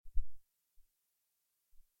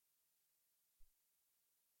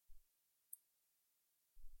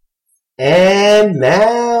And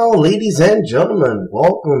now, ladies and gentlemen,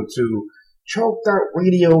 welcome to Choked Out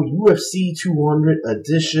Radio UFC 200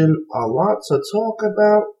 edition. A lot to talk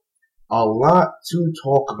about.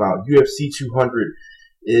 UFC 200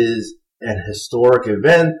 is an historic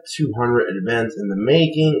event, 200 events in the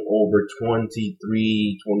making, over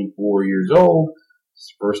 24 years old.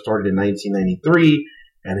 It first started in 1993,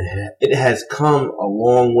 and it has come a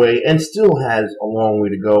long way and still has a long way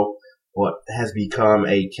to go. But has become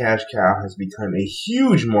a cash cow, has become a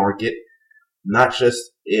huge market, not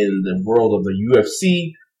just in the world of the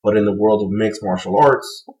UFC, but in the world of mixed martial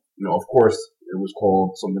arts. Of course, it was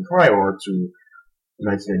called something prior to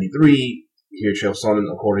 1993. Here, Chael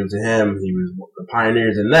Sonnen, according to him, he was one of the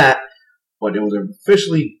pioneers in that. But it was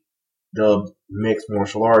officially dubbed mixed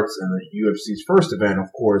martial arts, and the UFC's first event,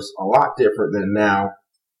 of course, a lot different than now.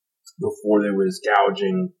 Before there was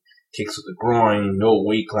gouging, kicks with the groin, no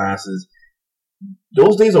weight classes.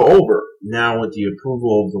 Those days are over. Now with the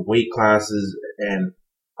approval of the weight classes and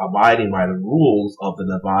abiding by the rules of the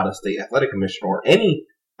Nevada State Athletic Commission, or any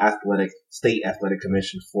state athletic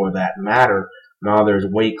commission for that matter, now there's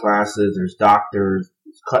weight classes, there's doctors,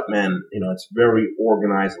 there's cutmen. It's very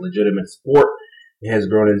organized, legitimate sport. It has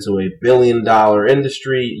grown into a billion-dollar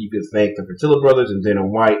industry. You could thank the Fertitta brothers and Dana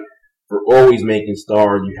White for always making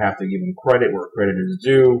stars. You have to give them credit where credit is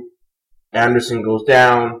due. Anderson goes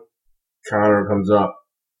down. Conor comes up.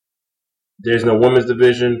 There's no women's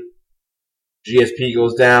division. GSP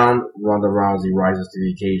goes down. Ronda Rousey rises to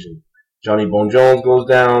the occasion. Johnny Bone Jones goes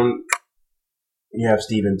down. You have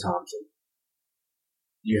Stephen Thompson.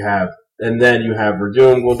 And then you have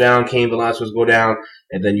Verdun go down. Cain Velasquez go down.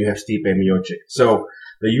 And then you have Stipe Miocic. So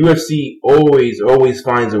the UFC always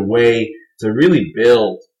finds a way to really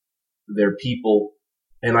build their people.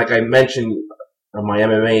 And like I mentioned on my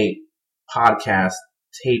MMA podcast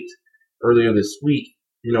taped earlier this week,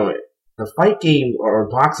 the fight game or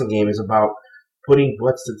boxing game is about putting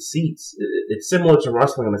butts to the seats. It's similar to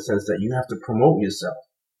wrestling in the sense that you have to promote yourself.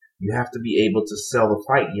 You have to be able to sell the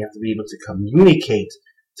fight. You have to be able to communicate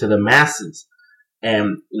to the masses.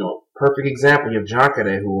 And, perfect example, you have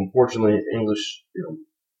Jacare, who unfortunately in English,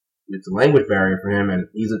 it's a language barrier for him, and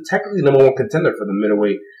he's technically number one contender for the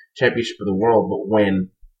middleweight championship of the world. But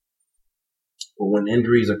when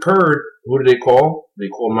injuries occurred, who did they call? They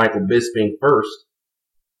called Michael Bisping first,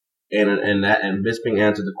 and Bisping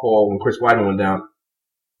answered the call when Chris Weidman went down.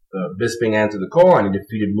 Bisping answered the call, and he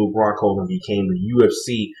defeated Luke Rockhold and became the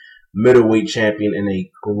UFC middleweight champion in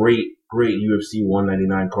a great UFC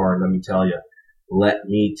 199 card. Let me tell you.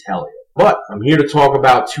 But I'm here to talk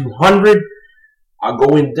about 200. I'll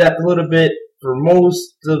go in depth a little bit. For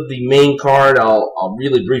most of the main card, I'll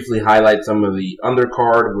really briefly highlight some of the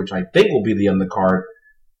undercard, which I think will be the undercard.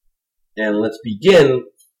 And let's begin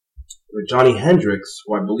with Johnny Hendricks,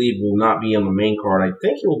 who I believe will not be on the main card. I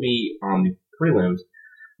think he will be on the prelims.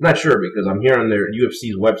 I'm not sure because I'm here on their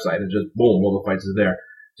UFC's website and just boom, all the fights are there.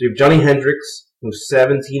 So you have Johnny Hendricks, who's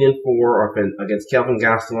 17-4 against Kelvin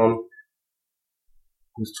Gastelum,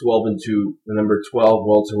 who's 12-2, the number 12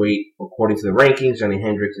 welterweight according to the rankings. Johnny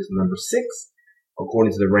Hendricks is number 6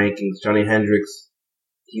 according to the rankings. Johnny Hendricks,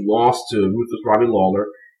 he lost to Ruthless Robbie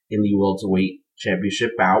Lawler in the welterweight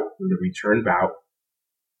championship bout, in the return bout.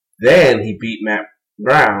 Then he beat Matt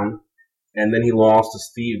Brown, and then he lost to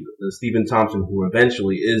Stephen Thompson, who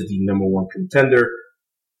eventually is the number one contender,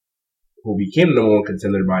 who became the number one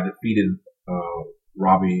contender by defeated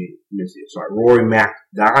Rory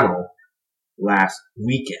McDonald last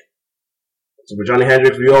weekend. So for Johnny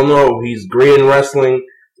Hendricks, we all know he's great in wrestling,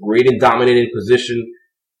 great in dominating position.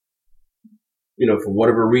 For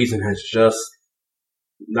whatever reason, has just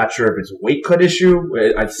not sure if it's a weight cut issue.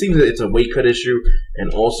 It seems that it's a weight cut issue,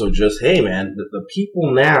 and also just, hey man, the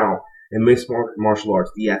people now in mixed martial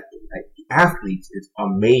arts, the athletes, it's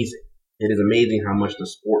amazing. It is amazing how much the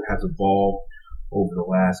sport has evolved over the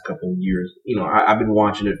last couple of years. I've been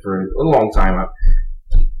watching it for a long time. I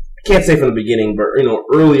can't say from the beginning, but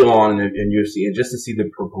early on in UFC, and just to see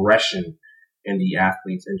the progression in the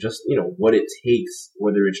athletes, and just what it takes,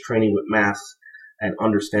 whether it's training with masks and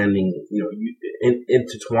understanding,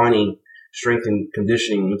 intertwining strength and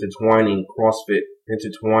conditioning, intertwining CrossFit,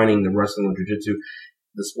 intertwining the wrestling and jiu-jitsu.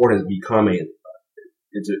 The sport has become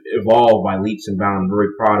it's evolved by leaps and bounds. I'm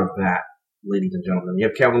very proud of that, ladies and gentlemen. You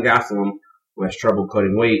have Kelvin Gastelum, who has trouble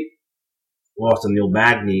cutting weight, lost to Neil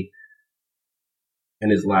Magny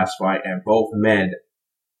in his last fight, and both men.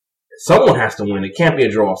 Someone has to win. It can't be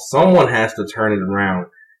a draw. Someone has to turn it around.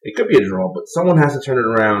 It could be a draw, but someone has to turn it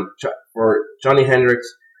around for Johnny Hendricks,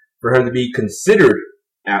 for him to be considered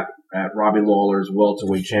at Robbie Lawler's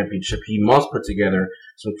welterweight championship. He must put together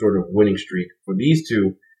some sort of winning streak. For these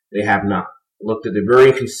two, They have not. Looked at the very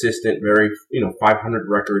inconsistent, very, 500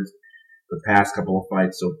 records the past couple of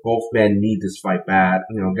fights. So both men need this fight bad.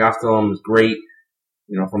 Gastelum is great,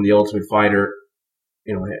 from the Ultimate Fighter.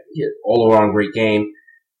 All around great game.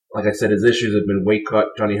 Like I said, his issues have been weight cut.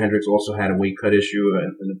 Johnny Hendricks also had a weight cut issue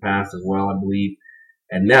in the past as well, I believe.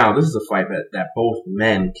 And now this is a fight that both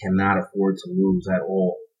men cannot afford to lose at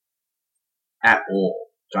all. At all.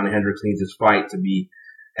 Johnny Hendricks needs this fight to be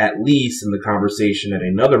at least in the conversation at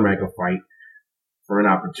another mega fight for an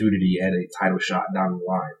opportunity at a title shot down the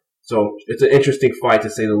line. So it's an interesting fight to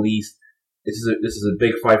say the least. This is a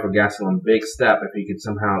big fight for Gastelum, big step if he could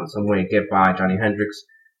somehow, in some way, get by Johnny Hendricks.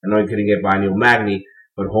 I know he couldn't get by Neil Magny,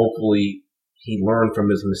 but hopefully he learned from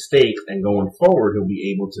his mistakes, and going forward he'll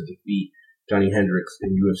be able to defeat Johnny Hendricks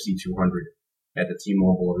in UFC 200 at the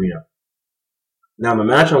T-Mobile Arena. Now the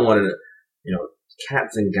match I wanted to, Cat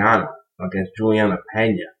Zingano against Juliana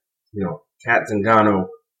Pena. Cat Zingano,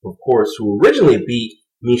 of course, who originally beat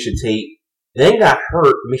Miesha Tate, then got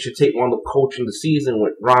hurt. Miesha Tate wound up coaching the season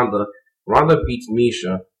with Ronda. Ronda beats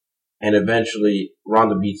Miesha, and eventually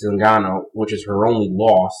Ronda beats Zingano, which is her only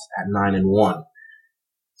loss at 9-1.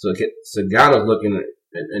 So Zingano's looking,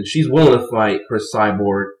 and she's willing to fight Chris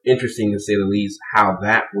Cyborg. Interesting to say the least how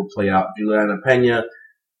that will play out. Juliana Pena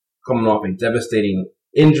coming off a devastating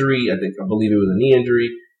injury. I believe it was a knee injury.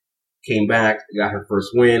 Came back, got her first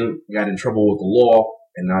win, got in trouble with the law,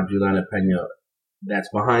 and now Juliana Pena, that's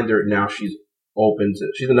behind her. Now she's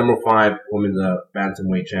she's the number 5 women's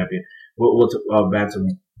bantamweight champion.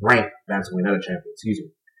 Ranked bantamweight, not a champion, excuse me.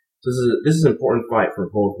 So this is an important fight for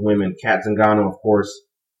both women. Cat Zingano, of course,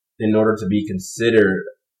 in order to be considered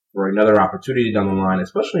for another opportunity down the line,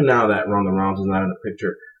 especially now that Ronda Rousey is not in the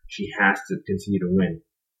picture, she has to continue to win.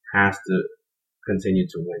 Has to continue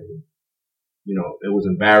to win. It was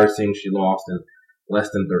embarrassing. She lost in less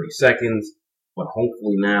than 30 seconds. But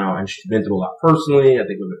hopefully now, and she's been through a lot personally. I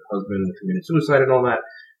think with her husband committed suicide and all that,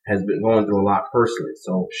 has been going through a lot personally.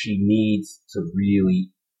 So she needs to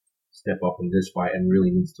really step up in this fight and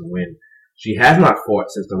really needs to win. She has not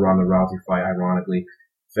fought since the Ronda Rousey fight, ironically,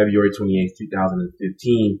 February 28th,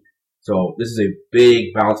 2015. So this is a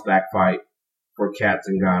big bounce back fight for Cat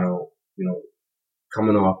Zingano.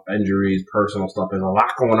 Coming off injuries, personal stuff. There's a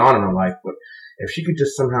lot going on in her life, but if she could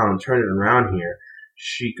just somehow turn it around here,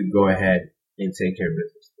 she could go ahead and take care of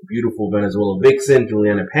business. The beautiful Venezuela vixen,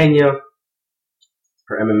 Juliana Pena.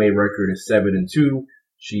 Her MMA record is 7-2.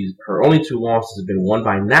 Her only 2 losses have been one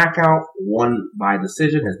by knockout, one by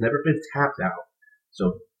decision, has never been tapped out.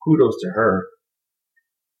 So kudos to her.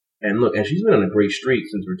 And look, and she's been on a great streak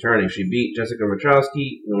since returning. She beat Jessica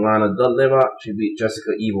Wachowski, Milana Dudleva. She beat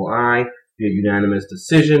Jessica Evil Eye via unanimous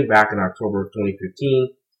decision back in October of 2015.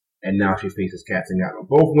 And now she faces Cat Zingano.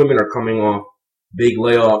 Both women are coming off big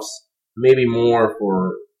layoffs, maybe more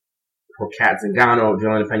for Cat Zingano.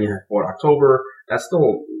 Juliana Pena had fought October. That's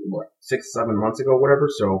still, 6-7 months ago, whatever.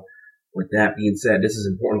 So with that being said, this is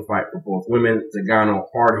an important fight for both women. Zingano,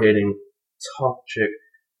 hard-hitting, tough chick,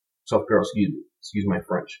 tough girl, excuse my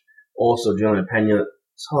French. Also, Juliana Pena,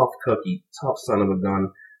 tough cookie, tough son of a gun.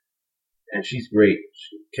 And she's great.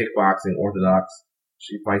 Kickboxing, orthodox.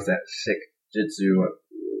 She fights that sick jitsu,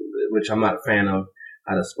 which I'm not a fan of,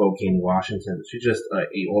 out of Spokane, Washington. She's just a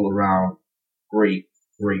all-around great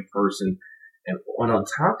person. And on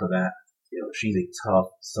top of that, she's a tough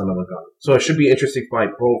son of a gun. So it should be an interesting fight.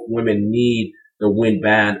 Both women need the win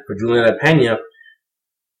bad. For Juliana Pena,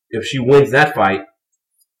 if she wins that fight,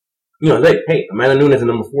 Amanda Nunes, the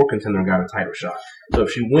number 4 contender, got a title shot. So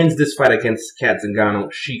if she wins this fight against Cat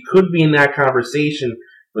Zingano, she could be in that conversation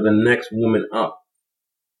for the next woman up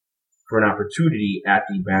for an opportunity at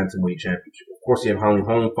the Bantamweight Championship. Of course, you have Holly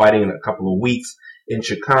Holm fighting in a couple of weeks in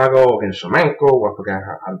Chicago against Shlemenko. I forgot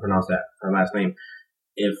how to pronounce her last name.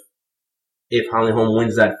 If Holly Holm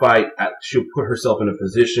wins that fight, she'll put herself in a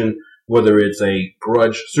position, whether it's a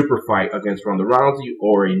grudge super fight against Ronda Rousey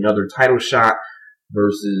or another title shot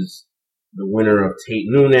versus the winner of Tate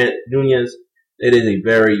Nunez. It is a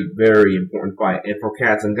very, very important fight. And for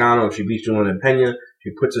Cat Zingano, if she beats Juliana Pena,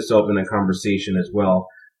 she puts herself in a conversation as well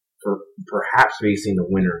for perhaps facing the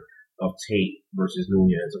winner of Tate versus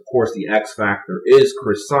Nunez. Of course, the X factor is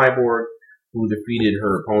Chris Cyborg, who defeated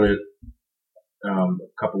her opponent a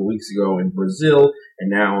couple of weeks ago in Brazil, and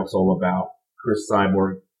now it's all about Chris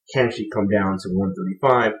Cyborg. Can she come down to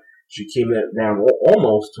 135? She came down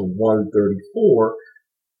almost to 134.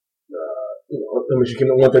 She came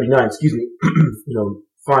to 139, excuse me.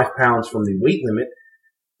 5 pounds from the weight limit.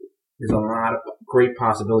 There's a lot of great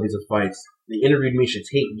possibilities of fights. They interviewed Miesha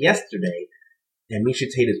Tate yesterday, and Miesha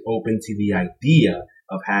Tate is open to the idea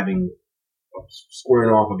of squaring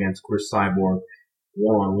off against Chris Cyborg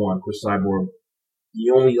one-on-one. Chris Cyborg,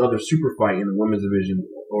 the only other super fight in the women's division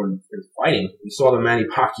or in fighting. We saw the Manny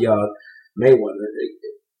Pacquiao Mayweather.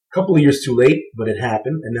 A couple of years too late, but it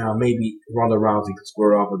happened, and now maybe Ronda Rousey could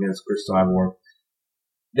square off against Chris Cyborg.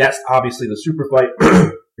 That's obviously the super fight.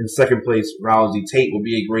 In second place, Rousey Tate will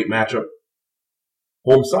be a great matchup.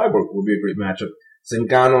 Holm Cyborg will be a great matchup.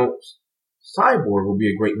 Zingano Cyborg will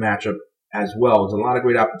be a great matchup as well. There's a lot of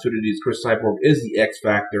great opportunities. Chris Cyborg is the X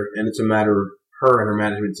factor, and it's a matter of her and her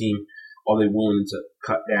management team. Are they willing to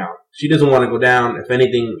cut down? She doesn't want to go down. If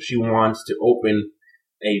anything, she wants to open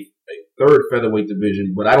a third featherweight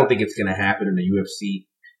division, but I don't think it's going to happen in the UFC.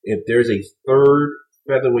 If there's a third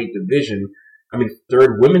featherweight division,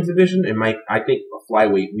 third women's division, it might, I think, a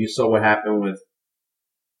flyweight. We saw what happened with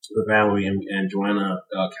Valerie and Joanna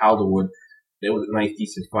Calderwood. It was a nice,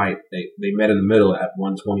 decent fight. They met in the middle at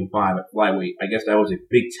 125 at flyweight. I guess that was a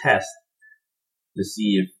big test to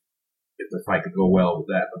see if the fight could go well with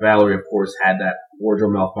that. But Valerie, of course, had that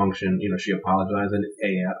wardrobe malfunction. She apologized, and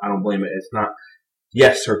hey, I don't blame it. It's not.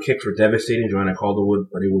 Yes, her kicks were devastating, Joanna Calderwood,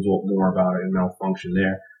 but it was more about a malfunction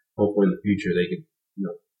there. Hopefully, in the future, they could,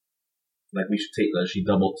 like we should take she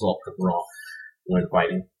doubled salt pepper off when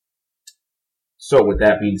fighting. So with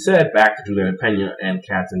that being said, back to Juliana Pena and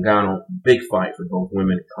Kat Zingano. Big fight for both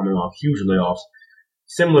women coming off huge layoffs.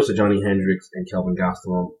 Similar to Johnny Hendricks and Kelvin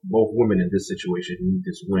Gastelum, both women in this situation need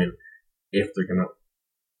this win if they're going to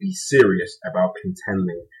be serious about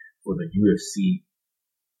contending for the UFC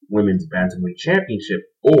Women's Bantamweight Championship,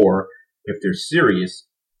 or if they're serious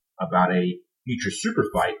about a future super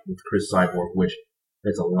fight with Chris Cyborg, which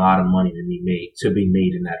there's a lot of money to be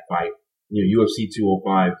made in that fight. UFC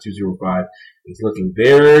 205 is looking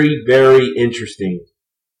very, very interesting,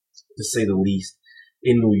 to say the least,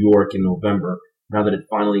 in New York in November. Now that it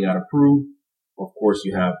finally got approved, of course,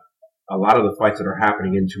 you have a lot of the fights that are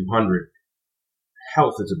happening in 200.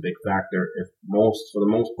 Health is a big factor. For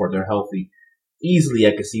the most part, they're healthy. Easily,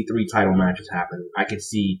 I could see 3 title matches happening. I could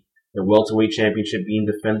see the welterweight championship being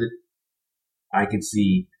defended. I could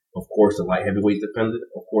see, of course, the light heavyweight defended.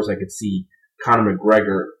 Of course, I could see Conor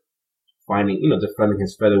McGregor defending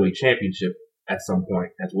his featherweight championship at some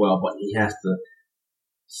point as well. But he has to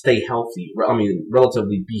stay healthy.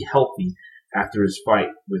 Relatively be healthy after his fight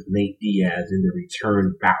with Nate Diaz in the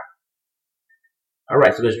return bout.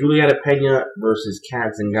 Alright, so there's Juliana Pena versus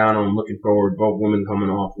Kat Zingano. I'm looking forward. Both women coming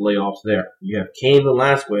off layoffs there. You have Cain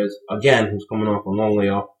Velasquez, again, who's coming off a long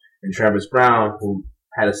layoff, and Travis Brown, who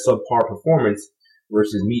had a subpar performance,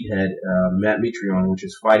 versus meathead Matt Mitrione, which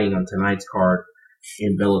is fighting on tonight's card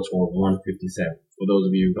in Bellator 157. For those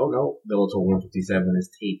of you who don't know, Bellator 157 is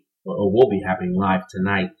taped, or will be happening live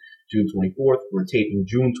tonight, June 24th. We're taping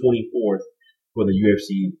June 24th for the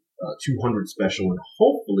UFC 200 special, and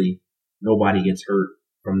hopefully nobody gets hurt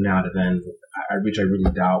from now to then, which I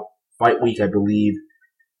really doubt. Fight week, I believe,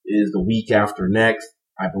 is the week after next.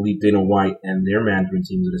 I believe Dana White and their management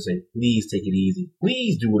team are going to say, please take it easy.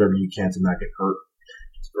 Please do whatever you can to not get hurt.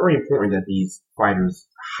 It's very important that these fighters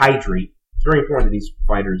hydrate. It's very important that these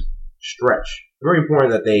fighters stretch. It's very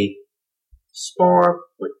important that they spar,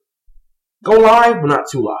 but go live, but not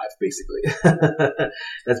too live, basically.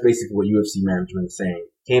 That's basically what UFC management is saying.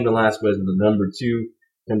 Cain Velasquez is the number 2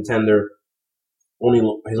 contender.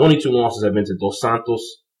 His only 2 losses have been to Dos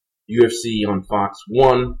Santos, UFC on Fox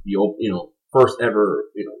 1, first ever,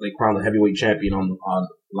 they crowned the heavyweight champion on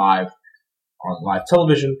live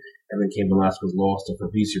television, and then Cain Velasquez lost to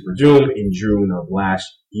Fabricio Verdum in June of last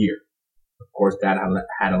year. Of course, that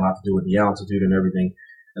had a lot to do with the altitude and everything.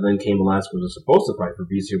 And then Cain Velasquez was supposed to fight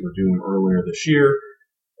Fabricio Verdum earlier this year,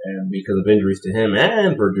 and because of injuries to him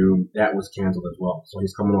and Verdum, that was canceled as well. So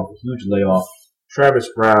he's coming off a huge layoff. Travis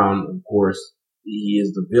Brown, of course, he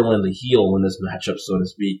is the villain, the heel in this matchup, so to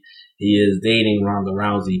speak. He is dating Ronda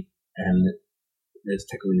Rousey, and is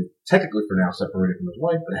technically for now separated from his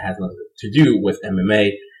wife, but it has nothing to do with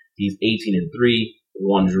MMA. He's 18-3,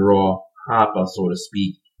 1 draw, Papa, so to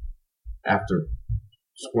speak, after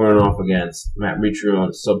squaring off against Matt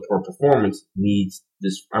Mitrione's subpar performance.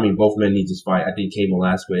 Both men need this fight. I think Cain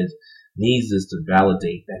Velasquez needs this to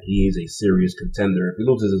validate that he is a serious contender. If he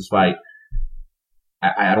loses this fight,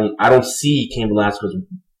 I don't see Cain Velasquez,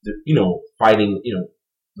 fighting,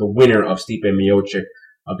 the winner of Stipe Miocic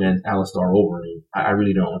against Alistair Overeem. I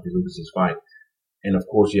really don't if he loses this fight. And of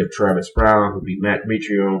course, you have Travis Brown, who beat Matt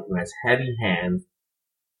Mitrione, who has heavy hands,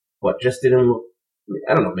 but just didn't look.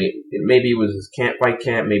 I don't know. Maybe it was his camp,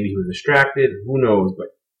 maybe he was distracted. Who knows? But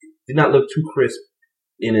did not look too crisp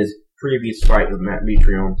in his previous fight with Matt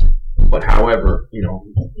Mitrione. But however,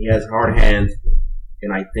 he has hard hands,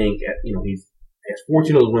 and I think he has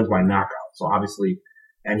 14 of those wins by knockout. So obviously,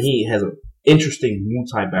 and he has a interesting Muay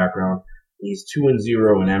Thai background. He's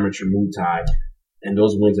 2-0 in amateur Muay Thai, and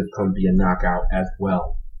those wins have come via knockout as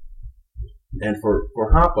well. And for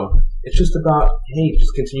Hapa, it's just about, hey,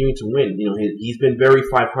 just continuing to win. You know, he's been very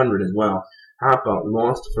 500 as well. Hapa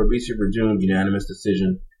lost to Fabricio Verdun unanimous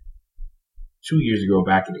decision 2 years ago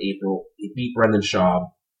back in April. He beat Brendan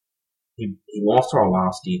Schaub. He lost to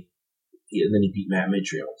Arlovsky, and then he beat Matt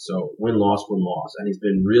Mitrione. So win-loss, win-loss. And he's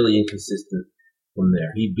been really inconsistent from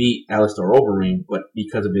there. He beat Alistair Overeem, but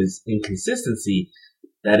because of his inconsistency,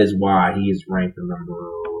 that is why he is ranked the number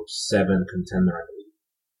 7 contender, I believe.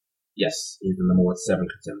 Yes, he's the number 7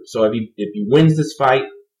 contender. So if he wins this fight,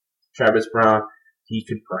 Travis Browne, he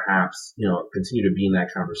could perhaps, you know, continue to be in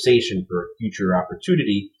that conversation for a future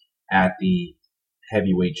opportunity at the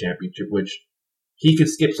heavyweight championship, which he could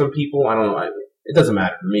skip some people. I don't know. It doesn't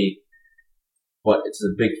matter to me, but it's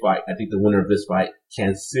a big fight. I think the winner of this fight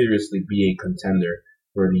can seriously be a contender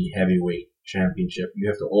for the heavyweight championship. You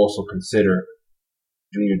have to also consider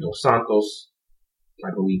Junior Dos Santos.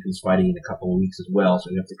 I believe he's fighting in a couple of weeks as well, so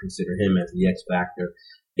you have to consider him as the X factor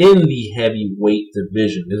in the heavyweight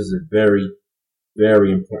division. This is a very,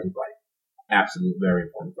 very important fight. Absolutely very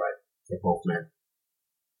important fight for both men.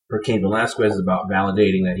 For Cain Velasquez, is about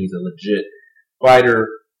validating that he's a legit fighter.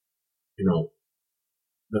 You know,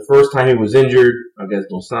 the first time he was injured against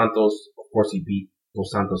Dos Santos, of course he beat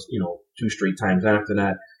Dos Santos, you know, 2 straight times after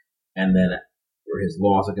that. And then for his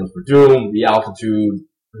loss against Verdun, the altitude,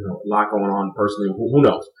 you know, a lot going on personally. Who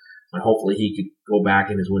knows? And hopefully he could go back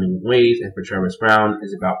in his winning ways. And for Travis Browne,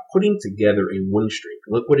 is about putting together a win streak.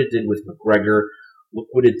 Look what it did with McGregor. Look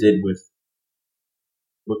what it did with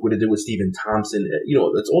Stephen Thompson. You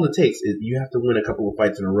know, that's all it takes. You have to win a couple of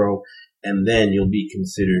fights in a row, and then you'll be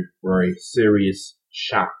considered for a serious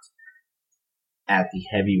shot at the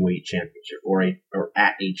heavyweight championship or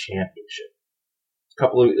at a championship.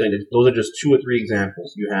 Those are just 2 or 3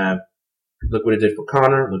 examples. You have, look what it did for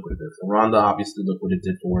Conor, look what it did for Ronda, obviously, look what it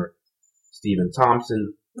did for Stephen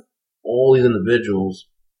Thompson. All these individuals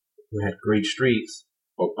who had great streaks.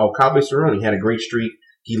 Cowboy Cerrone had a great streak.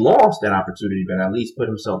 He lost that opportunity, but at least put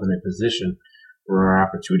himself in a position for an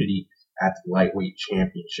opportunity at the lightweight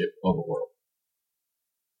championship of the world.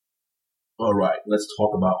 All right, let's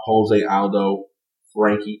talk about Jose Aldo,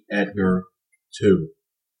 Frankie Edgar 2.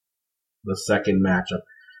 The second matchup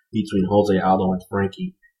between Jose Aldo and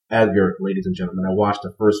Frankie Edgar, ladies and gentlemen. I watched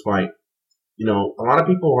the first fight. You know, a lot of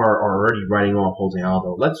people are already writing off Jose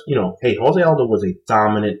Aldo. Hey, Jose Aldo was a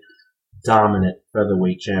dominant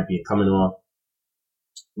featherweight champion coming off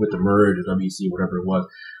with the merge or WC, whatever it was.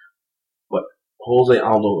 But Jose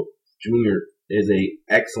Aldo Jr. is a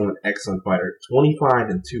excellent fighter.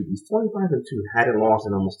 25-2. He's 25-2. Hadn't lost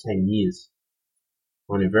in almost 10 years.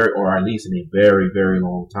 Or at least in a very, very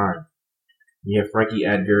long time. You have Frankie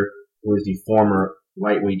Edgar, who is the former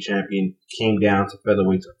lightweight champion, came down to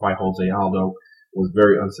featherweight to fight Jose Aldo, was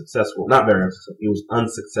very unsuccessful. Not very unsuccessful. He was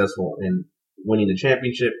unsuccessful in winning the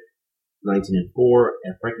championship, 19-4,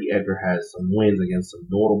 and Frankie Edgar has some wins against some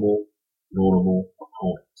notable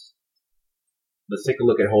opponents. Let's take a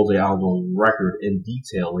look at Jose Aldo's record in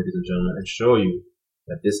detail, ladies and gentlemen, and show you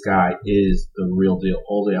that this guy is the real deal.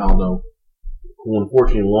 Jose Aldo, who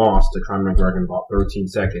unfortunately lost to Conor McGregor in about 13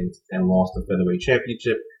 seconds and lost the featherweight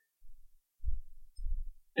championship,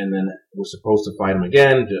 and then was supposed to fight him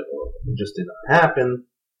again, just did not happen.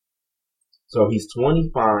 So he's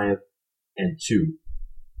 25-2.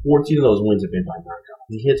 14 of those wins have been by knockout.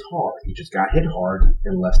 He hits hard. He just got hit hard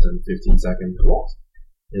in less than 15 seconds and lost.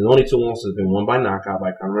 His only 2 losses have been one by knockout by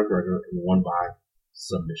Conor McGregor and one by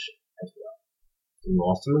submission as well. He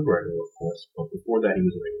lost to McGregor, of course, but before that he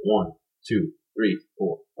was winning 1, 2, 3,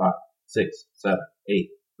 4, 5, 6, 7, 8,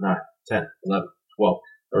 9, 10, 11, 12,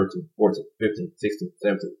 13, 14, 15, 16,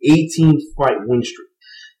 17, 18 fight win streak.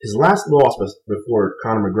 His last loss before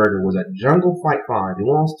Conor McGregor was at Jungle Fight 5. He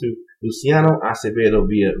lost to Luciano Acevedo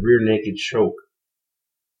via rear naked choke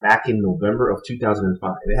back in November of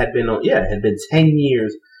 2005. It had been 10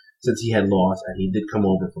 years since he had lost, and he did come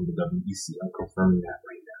over from the WEC. I'm confirming that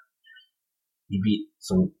right now. He beat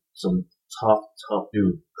some tough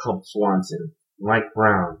dude, Cub Swanson, Mike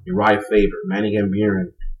Brown, Uriah Faber, Manny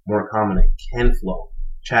Gambiran, Mark Hominick, Ken Flo,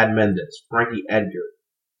 Chad Mendes, Frankie Edgar,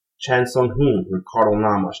 Chan Sung Hoon, Ricardo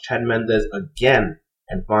Lamas, Chad Mendes again,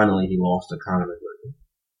 and finally he lost to Conor McGregor.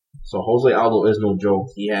 So Jose Aldo is no joke.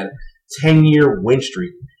 He had a 10-year win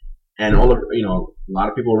streak, and a lot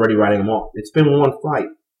of people are already writing him off. It's been one fight.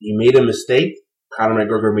 He made a mistake. Conor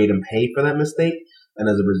McGregor made him pay for that mistake, and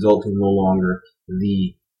as a result, he's no longer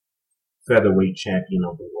the featherweight champion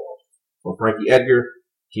of the world. For Frankie Edgar,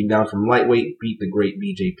 came down from lightweight, beat the great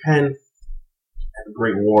BJ Penn, a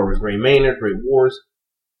great war with Gray Maynard, great wars.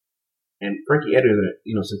 And Frankie Edgar,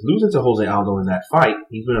 since losing to Jose Aldo in that fight,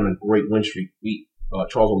 he's been on a great win streak. Beat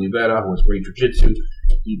Charles Oliveira, who has great jiu-jitsu.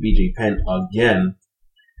 He beat BJ Penn again.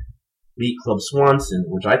 Beat Club Swanson,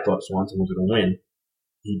 which I thought Swanson was going to win.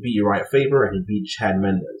 He beat Uriah Faber, and he beat Chad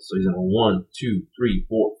Mendes. So he's on a 1, 2, 3,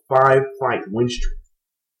 4, 5-fight win streak.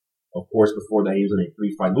 Of course, before that, he was on a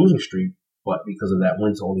 3-fight losing streak. But because of that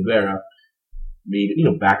win to Oliveira, made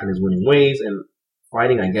back in his winning ways. And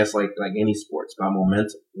fighting, I guess, like any sport, it's about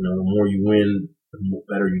momentum. The more you win, the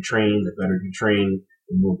better you train. The better you train,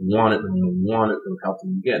 the more you want it. The more you want it, the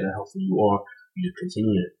healthier you get. The healthier you are, you just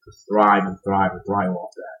continue to thrive and thrive and thrive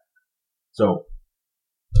off that. So,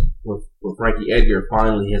 with Frankie Edgar,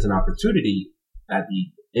 finally has an opportunity at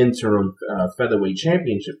the interim featherweight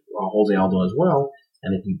championship, Jose Aldo as well.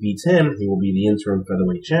 And if he beats him, he will be the interim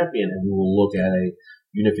featherweight champion, and we will look at a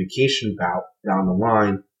unification bout down the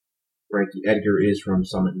line. Frankie Edgar is from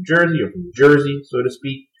Summit, New Jersey, or from New Jersey, so to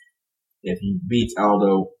speak. If he beats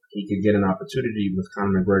Aldo, he could get an opportunity with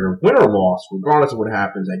Conor McGregor, win or loss, regardless of what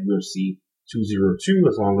happens at UFC 202.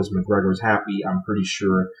 As long as McGregor is happy, I'm pretty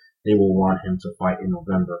sure they will want him to fight in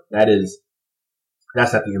November.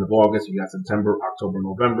 That's at the end of August. You got September, October,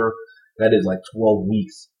 November. That is like 12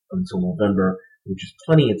 weeks until November, which is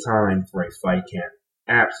plenty of time for a fight camp.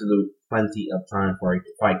 Absolute plenty of time for a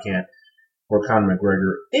fight camp for Conor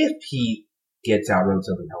McGregor if he gets out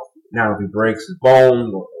relatively healthy. Now, if he breaks his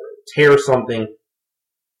bone or tears something,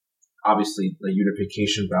 obviously the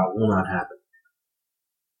unification bout will not happen.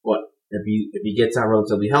 But if he gets out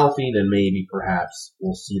relatively healthy, then maybe perhaps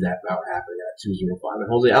we'll see that bout happen at 205. And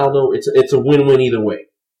Jose Aldo, it's a win-win either way.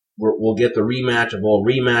 We'll get the rematch of all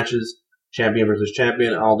rematches, champion versus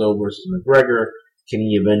champion, Aldo versus McGregor. Can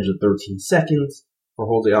he avenge the 13 seconds for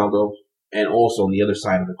Jose Aldo? And also on the other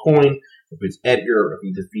side of the coin, if it's Edgar, if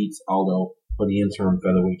he defeats Aldo for the interim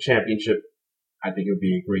featherweight championship, I think it would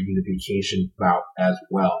be a great unification bout as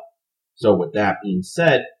well. So with that being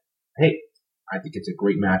said, hey, I think it's a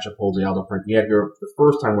great matchup, Jose Aldo, Frankie Edgar. The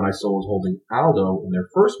first time when I saw was holding Aldo in their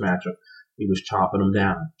first matchup, he was chopping him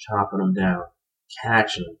down,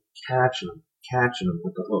 catching him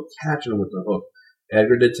with the hook.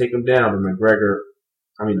 Edgar did take him down, but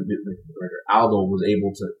Aldo was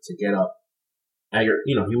able to get up. Edgar,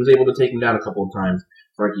 he was able to take him down a couple of times,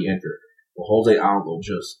 Frankie Edgar. But Jose Aldo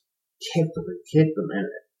just kicked him,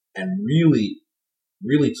 and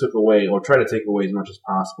really took away, or tried to take away as much as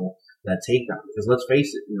possible, that takedown. Because let's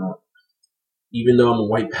face it, even though I'm a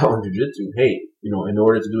white belt in jiu-jitsu, hey, in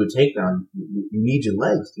order to do a takedown, you need your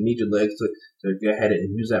legs. You need your legs to go ahead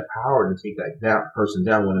and use that power to take that person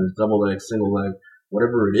down, whether it's double leg, single leg,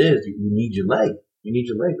 whatever it is, you need your leg. You need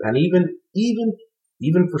your legs. And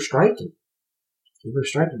even for striking. You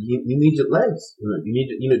need your legs.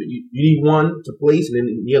 You need one to place and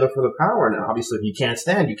then the other for the power. And obviously, if you can't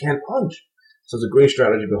stand, you can't punch. So it's a great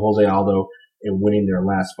strategy for Jose Aldo in winning their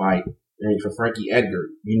last fight. And for Frankie Edgar,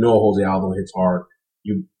 Jose Aldo hits hard.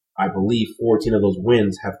 I believe 14 of those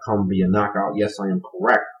wins have come via knockout. Yes, I am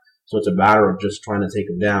correct. So it's a matter of just trying to take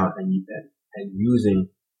him down and using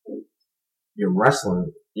your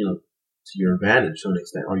wrestling, to your advantage to an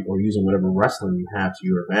extent, or using whatever wrestling you have to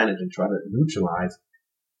your advantage and try to neutralize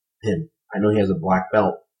him. I know he has a black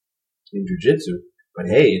belt in jiu-jitsu, but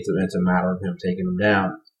hey, it's a matter of him taking him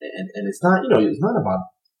down. And it's not, it's not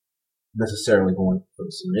about necessarily going for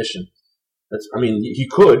the submission. He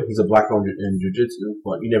could. He's a black belt in jiu-jitsu,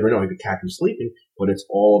 but you never know. He could catch him sleeping. But it's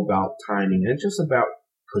all about timing, and it's just about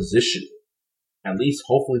positioning. At least,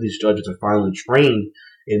 hopefully, these judges are finally trained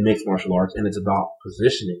in mixed martial arts, and it's about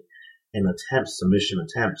positioning and submission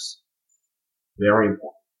attempts. Very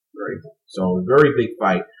important. Very important. So, a very big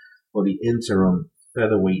fight for the interim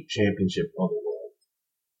featherweight championship of the world.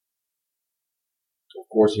 Of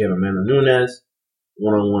course, you have Amanda Nunes,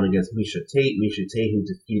 one-on-one against Miesha Tate. Miesha Tate, who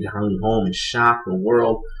defeated Holly Holm and shocked the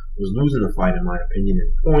world, was losing the fight, in my opinion,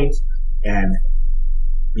 in points, and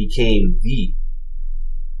became the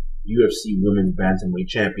UFC Women's Bantamweight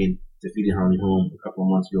Champion, defeated Holly Holm a couple of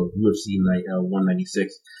months ago, UFC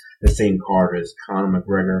 196, the same card as Conor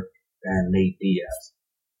McGregor and Nate Diaz.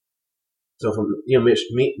 So from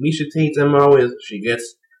Miesha Tate's MO is she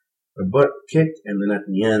gets her butt kicked, and then at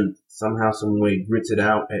the end, somehow, some way, grits it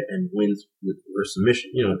out and wins with her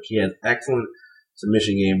submission. She has excellent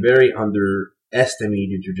submission game, very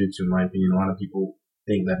underestimated jiu-jitsu, in my opinion. A lot of people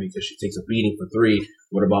think that because she takes a beating for 3,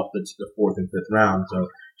 what about the 4th and 5th round? So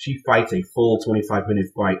she fights a full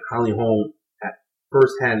 25-minute fight. Holly Holm at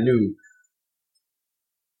first hand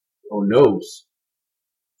knows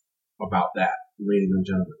about that, ladies and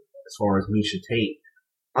gentlemen. As far as Miesha Tate,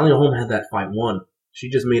 Holly Holm had that fight won She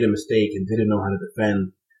just made a mistake and didn't know how to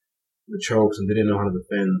defend the chokes and didn't know how to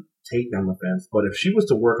defend takedown defense. But if she was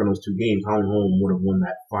to work on those two games, Holly Holm would have won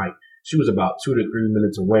that fight. She was about 2 to 3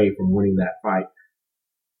 minutes away from winning that fight.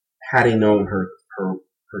 Had he known her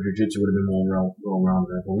jiu-jitsu would have been more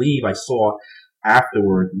well-rounded. I believe I saw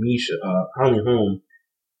afterward, Holly Holm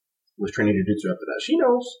was training jiu-jitsu after that. She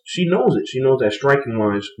knows it. She knows that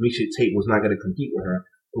striking-wise, Miesha Tate was not going to compete with her.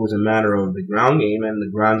 It was a matter of the ground game, and the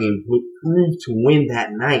ground game proved to win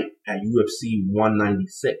that night at UFC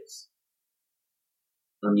 196.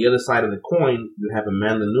 On the other side of the coin, you have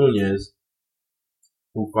Amanda Nunes,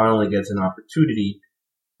 who finally gets an opportunity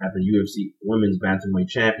at the UFC Women's Bantamweight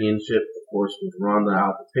Championship. Of course, with Ronda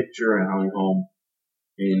out the picture and Holly Holm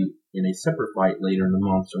in a separate fight later in the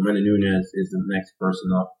month. So Amanda Nunes is the next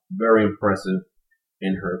person up. Very impressive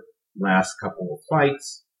in her last couple of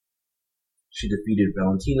fights. She defeated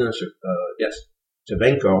Valentina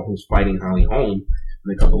Shevchenko, who's fighting Holly Holm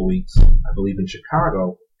in a couple of weeks, I believe in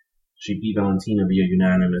Chicago. She beat Valentina via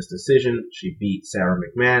unanimous decision. She beat Sarah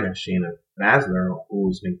McMahon and Shayna Baszler,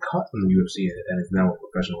 who's been cut from the UFC and is now a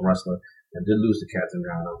professional wrestler and did lose to Kat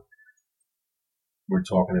Zingano. We're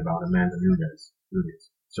talking about Amanda Nunes.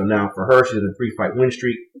 So now for her, she's in a 3-fight win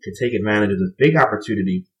streak. To take advantage of this big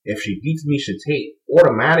opportunity, if she beats Miesha Tate,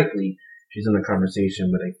 automatically she's in the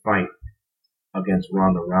conversation with a fight against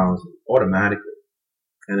Ronda Rousey. Automatically.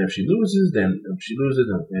 And if she loses, then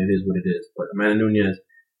it is what it is. But Amanda Nunes,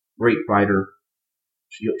 great fighter.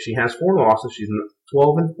 She has 4 losses. She's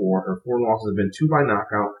 12-4. Her 4 losses have been 2 by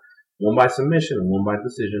knockout, 1 by submission, and 1 by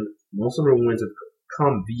decision. Most of her wins have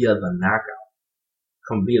come via the knockout.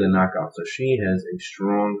 So she has a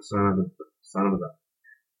strong son of a gun.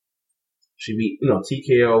 She beat,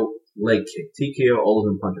 TKO leg kick, TKO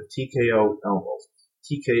Olden punches, TKO elbows,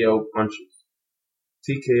 TKO punches,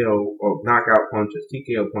 TKO or knockout punches,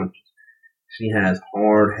 TKO punches. She has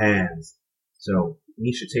hard hands. So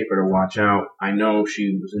Miesha Tate better watch out. I know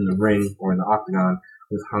she was in the ring or in the octagon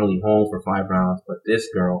with Holly Holm for 5 rounds, but this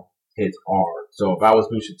girl hits hard. So if I was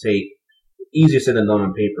Miesha Tate, easier said than done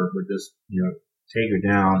on paper, but just, take her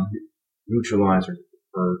down, neutralize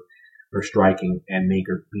her striking, and make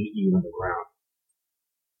her beat you on the ground.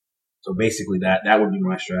 So basically that would be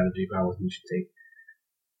my strategy if I was Miesha Tate.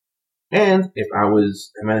 And if I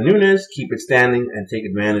was Amanda Nunes, keep it standing and take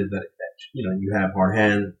advantage that you have hard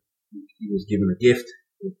hands. He was given a gift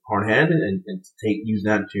with hard hand and use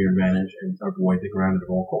that to your advantage and avoid the ground at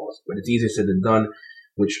all costs. But it's easier said than done,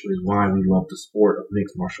 which is why we love the sport of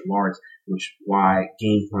mixed martial arts, which why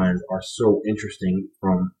game plans are so interesting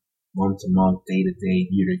from month to month, day to day,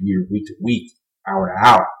 year to year, week to week, hour to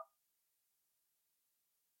hour.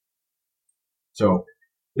 So,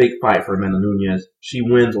 big fight for Amanda Nunes. She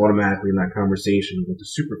wins automatically in that conversation with the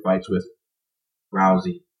super fights with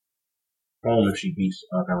Rousey, Holm if she beats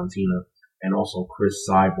Valentina, and also Chris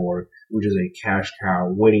Cyborg, which is a cash cow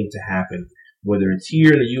waiting to happen, whether it's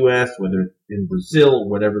here in the U.S., whether it's in Brazil,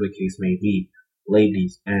 whatever the case may be,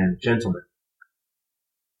 ladies and gentlemen.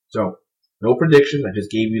 So, no predictions. I just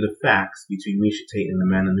gave you the facts between Miesha Tate and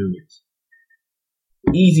Amanda Nunes.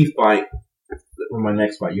 Easy fight for my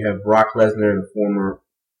next fight. You have Brock Lesnar, the former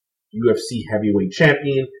UFC heavyweight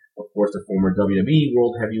champion, of course, the former WWE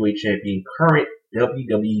World Heavyweight Champion, current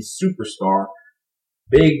WWE superstar.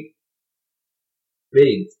 Big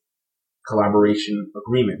collaboration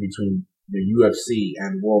agreement between the UFC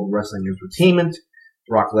and World Wrestling Entertainment.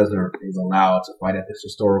 Brock Lesnar is allowed to fight at this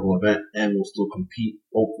historical event and will still compete,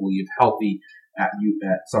 hopefully, if healthy, at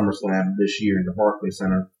SummerSlam this year in the Barclays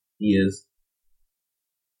Center. He is,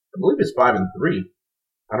 I believe it's 5-3.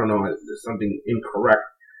 I don't know, there's something incorrect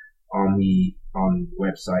on the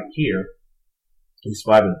website here. He's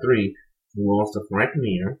 5-3. He lost to Frank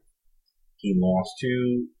Mir. He lost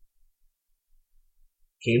to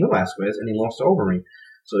Cain Velasquez, and he lost to Overeem.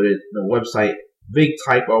 So the website, big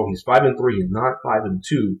typo. He's 5-3. He's not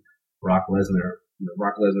 5-2. Brock Lesnar.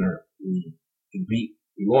 Brock Lesnar. He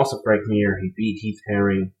lost to Frank Mir. He beat Heath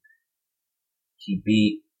Herring. He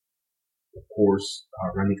beat, of course,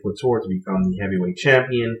 Randy Couture to become the heavyweight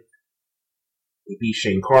champion. He beat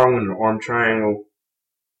Shane Carwin in the arm triangle.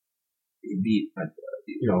 He beat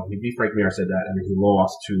Frank Mir. I said that, and then he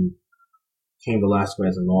lost to Cain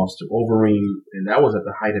Velasquez and lost to Overeem, and that was at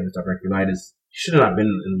the height of his diverticulitis. He should have not been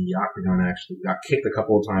in the octagon, actually. Got kicked a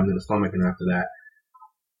couple of times in the stomach, and after that,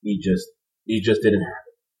 he just didn't have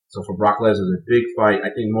it. So for Brock Lesnar, it's a big fight.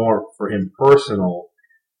 I think more for him personal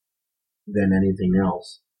than anything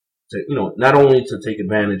else. To, not only to take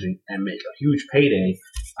advantage and make a huge payday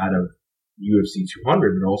out of UFC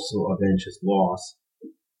 200, but also avenge his loss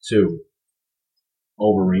to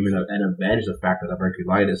over him and avenge the fact that the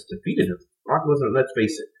Herculitis defeated him. Brock Lesnar, let's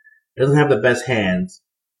face it, doesn't have the best hands.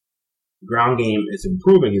 Ground game is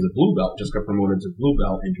improving. He's a blue belt, just got promoted to blue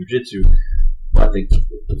belt in jiu-jitsu. But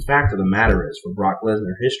the fact of the matter is, for Brock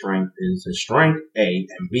Lesnar, his strength is his strength, A,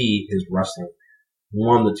 and B, his wrestling. He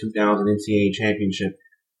won the 2000 NCAA championship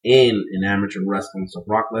in amateur wrestling. So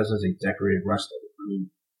Brock Lesnar is a decorated wrestler. I mean,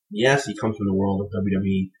 yes, he comes from the world of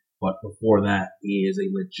WWE, but before that, he is a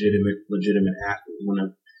legitimate athlete. One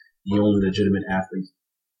of the only legitimate athletes,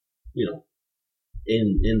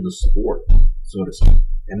 in the sport, so to speak.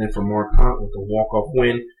 And then for Mark Hunt with the walk-off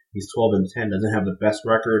win, he's 12-10, doesn't have the best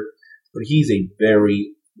record, but he's a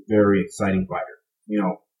very, very exciting fighter.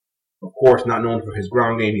 Of course, not known for his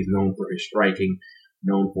ground game, he's known for his striking,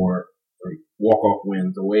 known for walk-off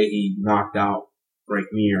wins. The way he knocked out Frank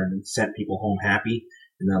Mir and sent people home happy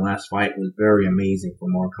in that last fight was very amazing for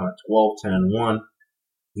Mark Hunt. 12-10-1.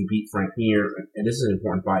 He beat Frank Mir, and this is an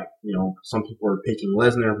important fight. Some people are picking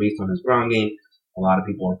Lesnar based on his ground game. A lot of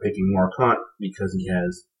people are picking Mark Hunt because he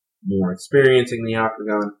has more experience in the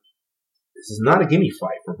octagon. This is not a gimme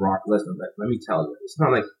fight for Brock Lesnar. Let me tell you, it's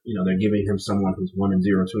not like they're giving him someone who's 1-0,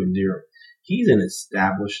 2-0. He's an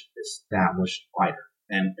established fighter,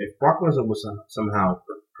 and if Brock Lesnar was somehow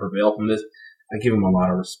prevail from this, I give him a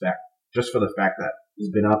lot of respect just for the fact that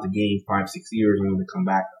he's been out the game 5-6 years and to come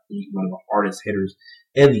back. He's one of the hardest hitters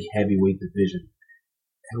in the heavyweight division,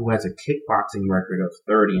 who has a kickboxing record of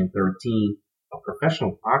 30-13. A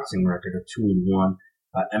professional boxing record of 2-1,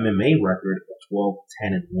 an MMA record of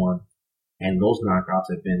 12-10-1, and those knockouts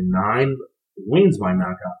have been 9 wins by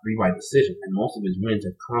knockout, 3 by decision, and most of his wins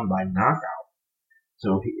have come by knockout.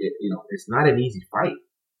 So it's not an easy fight.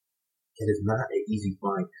 It is not an easy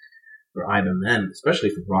fight for either men,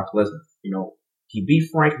 especially for Brock Lesnar. He beat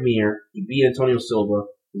Frank Mir, he beat Antonio Silva,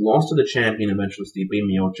 he lost to the champion eventually, Stipe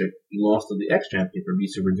Miocic, he lost to the ex-champion for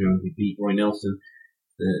Fabricio Werdum, he beat Roy Nelson.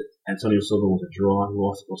 Antonio Silva was a draw. He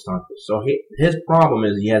lost to Constante. So his problem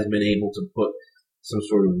is he hasn't been able to put some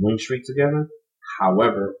sort of win streak together.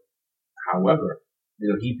 However,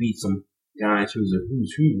 he beat some guys who's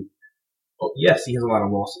who. Oh, yes, he has a lot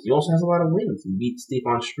of losses. He also has a lot of wins. He beat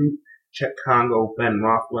Stefan Struve, Chet Congo, Ben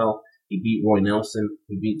Rothwell. He beat Roy Nelson.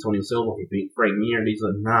 He beat Tony Silva. He beat Frank Mir. These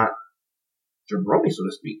are not jabroni, so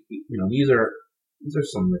to speak. These are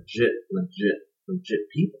some legit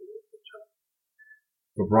people.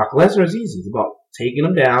 For Brock Lesnar, it's easy. It's about taking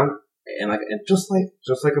him down, and just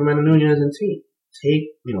like Amanda Nunes and team,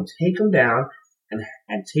 take him down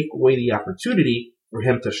and take away the opportunity for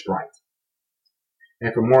him to strike.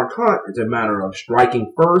 And for Mark Hunt, it's a matter of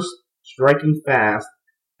striking first, striking fast,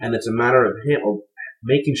 and it's a matter of him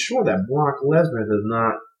making sure that Brock Lesnar does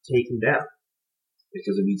not take him down.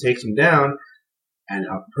 Because if he takes him down, and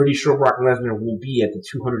I'm pretty sure Brock Lesnar will be at the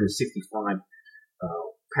 265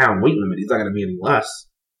 pound weight limit. He's not going to be any less.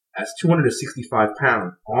 That's 265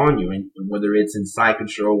 pounds on you, and whether it's in side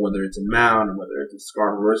control, whether it's in mount, or whether it's in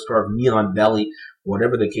scarf, reverse scarf, knee on belly,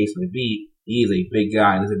 whatever the case may be, he is a big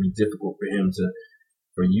guy, and it's going to be difficult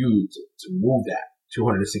for you to move that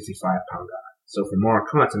 265 pound guy. So for Mark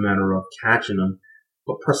Hunt, it's a matter of catching him,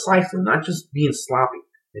 but precisely, not just being sloppy.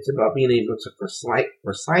 It's about being able to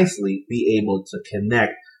precisely be able to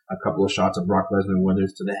connect a couple of shots of Brock Lesnar, whether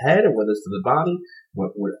it's to the head or whether it's to the body,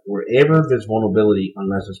 wherever there's vulnerability on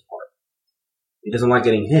Lesnar's part. He doesn't like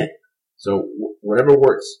getting hit. So whatever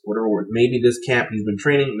works. Maybe this camp he's been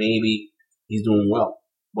training, maybe he's doing well.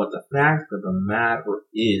 But the fact of the matter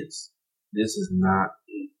is, this is not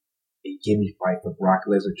a gimme fight for Brock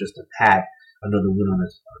Lesnar just to pad another win on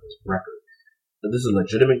his record. So this is a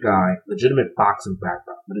legitimate guy, legitimate boxing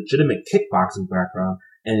background, a legitimate kickboxing background,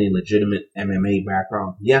 and a legitimate MMA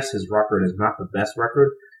background. Yes, his record is not the best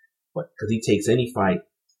record, but because he takes any fight,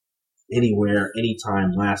 anywhere,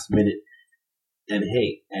 anytime, last minute, and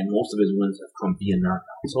most of his wins have come via knockout.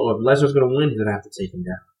 So if Lesnar's going to win, he's going to have to take him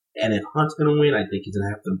down. And if Hunt's going to win, I think he's going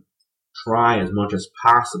to have to try as much as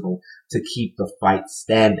possible to keep the fight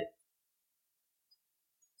standing.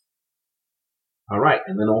 All right,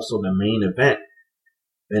 and then also the main event.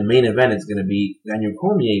 The main event is going to be Daniel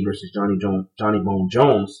Cormier versus Johnny Bone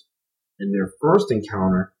Jones in their first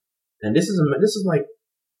encounter. And this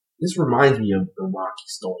reminds me of the Rocky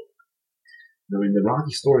story. In the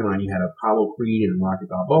Rocky storyline, you had Apollo Creed and Rocky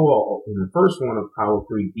Balboa. In the first one, Apollo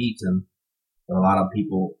Creed beats him, but a lot of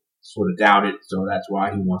people sort of doubt it, so that's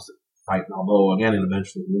why he wants to fight Balboa again and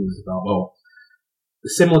eventually loses Balboa.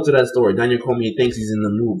 Similar to that story, Daniel Cormier thinks he's in the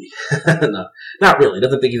movie. No, not really. He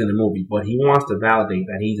doesn't think he's in the movie, but he wants to validate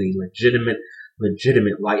that he's a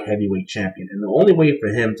legitimate light heavyweight champion. And the only way for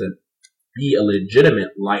him to be a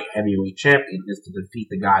legitimate light heavyweight champion is to defeat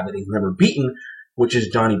the guy that he's never beaten which is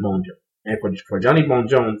Johnny Bone Jones. And for Johnny Bone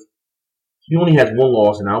Jones, he only has one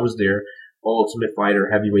loss, and I was there. Ultimate Fighter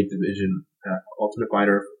heavyweight division, Ultimate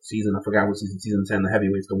Fighter season. I forgot what season 10, the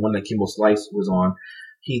heavyweights, the one that Kimbo Slice was on.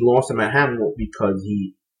 He lost him at Hamlet because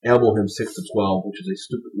he elbowed him 6-12, which is a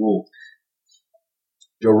stupid rule.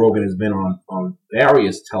 Joe Rogan has been on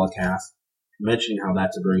various telecasts mentioning how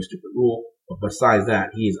that's a very stupid rule. But besides that,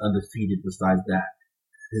 he is undefeated. Besides that,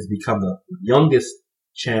 he's become the youngest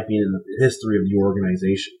champion in the history of the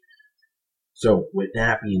organization. So with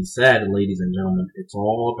that being said, ladies and gentlemen, it's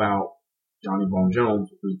all about Johnny Bone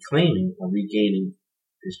Jones reclaiming or regaining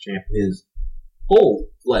his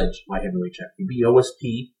full-fledged light heavyweight champion. He beat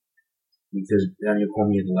OSP because Daniel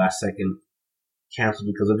Cormier at the last second canceled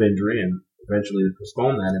because of injury, and eventually they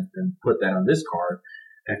postponed that and put that on this card.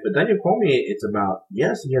 And for Daniel Cormier, it's about,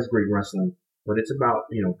 yes, he has great wrestling, but it's about,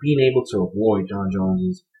 being able to avoid John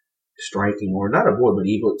Jones's striking, or not avoid, but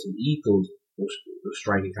able to eat those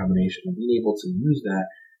striking combinations, and being able to use that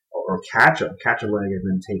or catch a leg and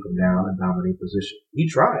then take him down and dominate position. He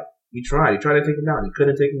tried to take him down. He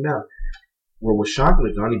couldn't take him down. What was shocking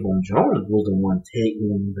was Johnny Bone Jones was the one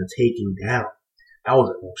taking down. That was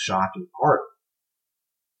the most shocking part.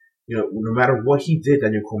 No matter what he did,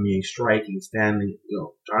 Daniel Cormier, striking, standing,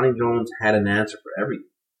 Johnny Jones had an answer for everything.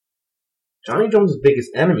 Johnny Jones'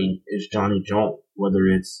 biggest enemy is Johnny Jones, whether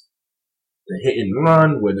it's the hit and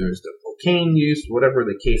run, whether it's the cocaine use, whatever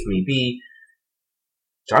the case may be.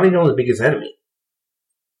 Johnny Jones' biggest enemy.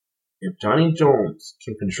 If Johnny Jones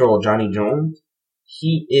can control Johnny Jones,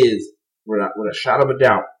 he is, with a shadow of a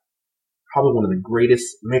doubt, probably one of the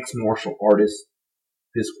greatest mixed martial artists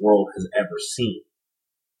this world has ever seen.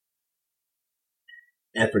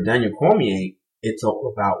 And for Daniel Cormier, it's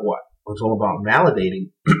all about what? It's all about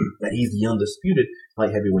validating that he's the undisputed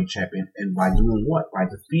light heavyweight champion. And by doing what? By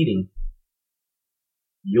defeating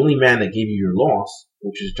the only man that gave you your loss,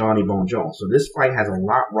 which is Johnny Bone Jones. So this fight has a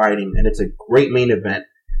lot riding, and it's a great main event.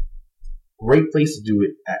 Great place to do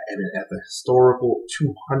it at the historical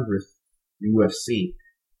 200th UFC.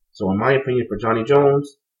 So in my opinion, for Johnny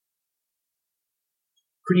Jones,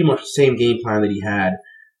 pretty much the same game plan that he had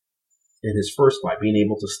in his first fight, being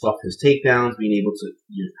able to stuff his takedowns, being able to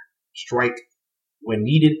strike when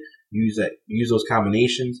needed, use those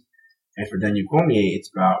combinations. And for Daniel Cormier,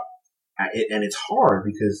 it's about, and it's hard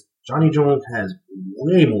because Johnny Jones has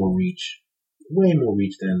way more reach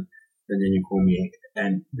than Daniel Cormier.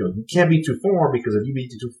 And you can't be too far, because if you be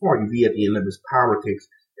too far, you be at the end of his power kicks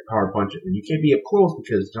and power punches, and you can't be up close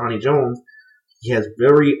because Johnny Jones, he has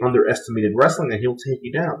very underestimated wrestling, and he'll take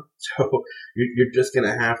you down. So you're just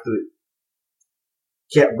gonna have to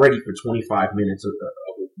get ready for 25 minutes of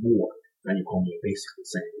war. Daniel Cormier basically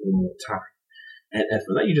saying one more time. And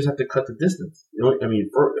for that, you just have to cut the distance.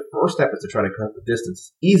 The first step is to try to cut the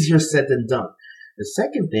distance. Easier said than done. The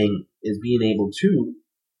second thing is being able to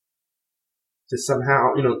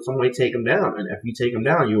somehow, some way take him down. And if you take him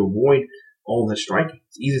down, you avoid all the striking.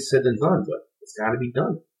 It's easier said than done, but it's got to be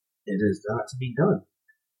done. It has got to be done.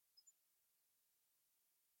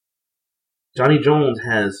 Johnny Jones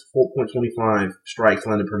has 4.25 strikes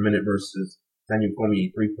landed per minute versus Daniel Cormier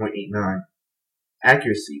 3.89.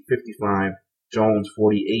 Accuracy 55. Jones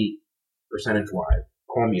 48 percentage-wise.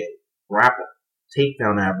 Cormier. Grapple.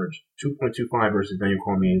 Takedown average 2.25 versus Daniel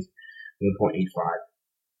Cormier's 1.85.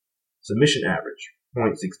 Submission average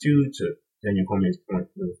 0.62 to Daniel Cormier's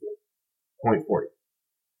 0.40.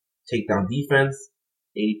 Takedown defense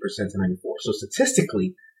 80% to 94. So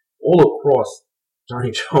statistically, all across,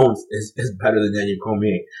 Johnny Jones is better than Daniel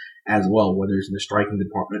Cormier as well, whether it's in the striking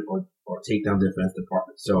department or takedown defense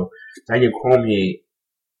department. So Daniel Cormier,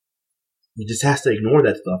 he just has to ignore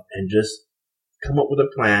that stuff and just come up with a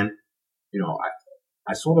plan.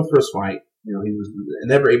 I saw the first fight. He was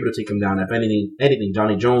never able to take him down. If anything,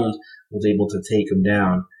 Johnny Jones was able to take him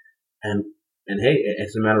down. And hey,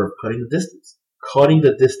 it's a matter of cutting the distance. Cutting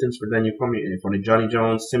the distance for Daniel Cormier. And for Johnny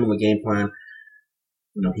Jones, similar game plan.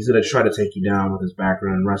 He's going to try to take you down with his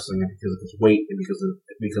background in wrestling, and because of his weight and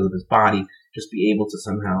because of his body, just be able to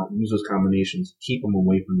somehow use those combinations, keep him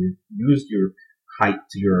away from you, use your height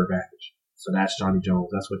to your advantage. So that's Johnny Jones.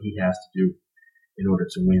 That's what he has to do in order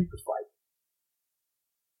to win the fight.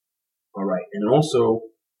 All right, and also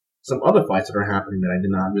some other fights that are happening that I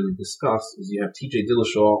did not really discuss is you have T.J.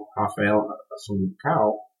 Dillashaw, Rafael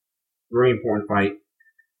Assunção, very important fight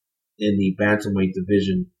in the bantamweight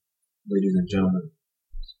division, ladies and gentlemen.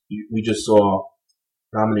 We just saw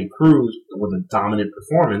Dominic Cruz with a dominant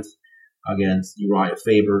performance against Uriah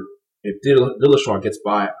Faber. If Dillashaw gets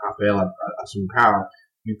by Rafael Assunção,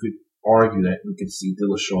 you could argue that we could see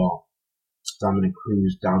Dillashaw, Dominic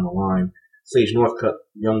Cruz down the line. Sage Northcutt,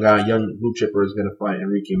 young blue chipper, is going to fight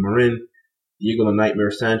Enrique Marin. The Eagle of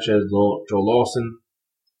Nightmare Sanchez, Joe Lawson.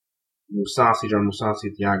 John Musasi,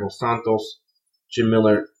 Thiago Santos. Jim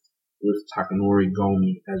Miller with Takanori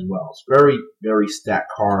Gomi as well. It's very, very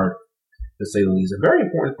stacked card, to say the least. A very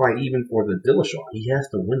important fight even for the Dillashaw. He has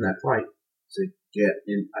to win that fight to get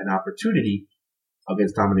an opportunity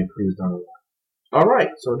against Dominic Cruz down the line. All right,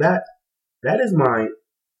 so that is my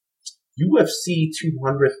UFC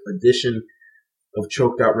 200th edition of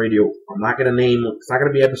Choked Out Radio. I'm not going to name, it's not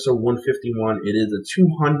going to be episode 151. It is the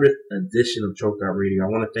 200th edition of Choked Out Radio. I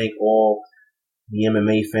want to thank all the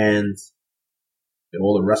MMA fans and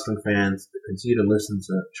all the wrestling fans that continue to listen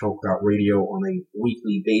to Choked Out Radio on a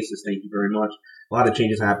weekly basis. Thank you very much. A lot of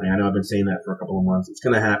changes happening. I know I've been saying that for a couple of months. It's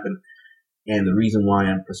going to happen. And the reason why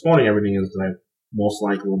I'm postponing everything is that I most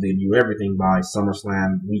likely will debut everything by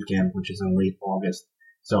SummerSlam weekend, which is in late August.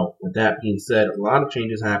 So, with that being said, a lot of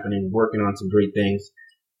changes happening, working on some great things.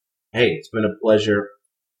 Hey, it's been a pleasure.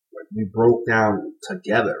 We broke down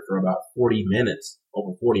together for about 40 minutes,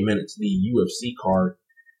 over 40 minutes, the UFC card,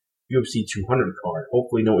 UFC 200 card.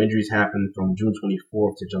 Hopefully no injuries happen from June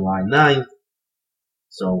 24th to July 9th.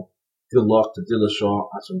 So, good luck to Dillashaw,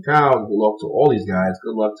 Aspen Cow. Good luck to all these guys.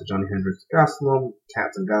 Good luck to Johnny Hendricks Gastelum,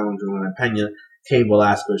 Captain Gallon, Juliana Pena, Cain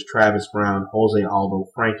Velasquez, Travis Brown, Jose Aldo,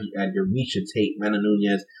 Frankie Edgar, Misha Tate, Mena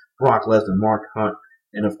Nunez, Brock Lesnar, Mark Hunt,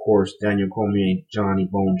 and of course, Daniel Cormier, Johnny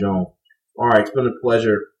Bone Jones. Alright, it's been a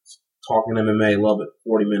pleasure talking MMA. Love it.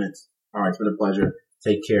 40 minutes. Alright, it's been a pleasure.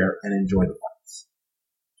 Take care and enjoy the fight.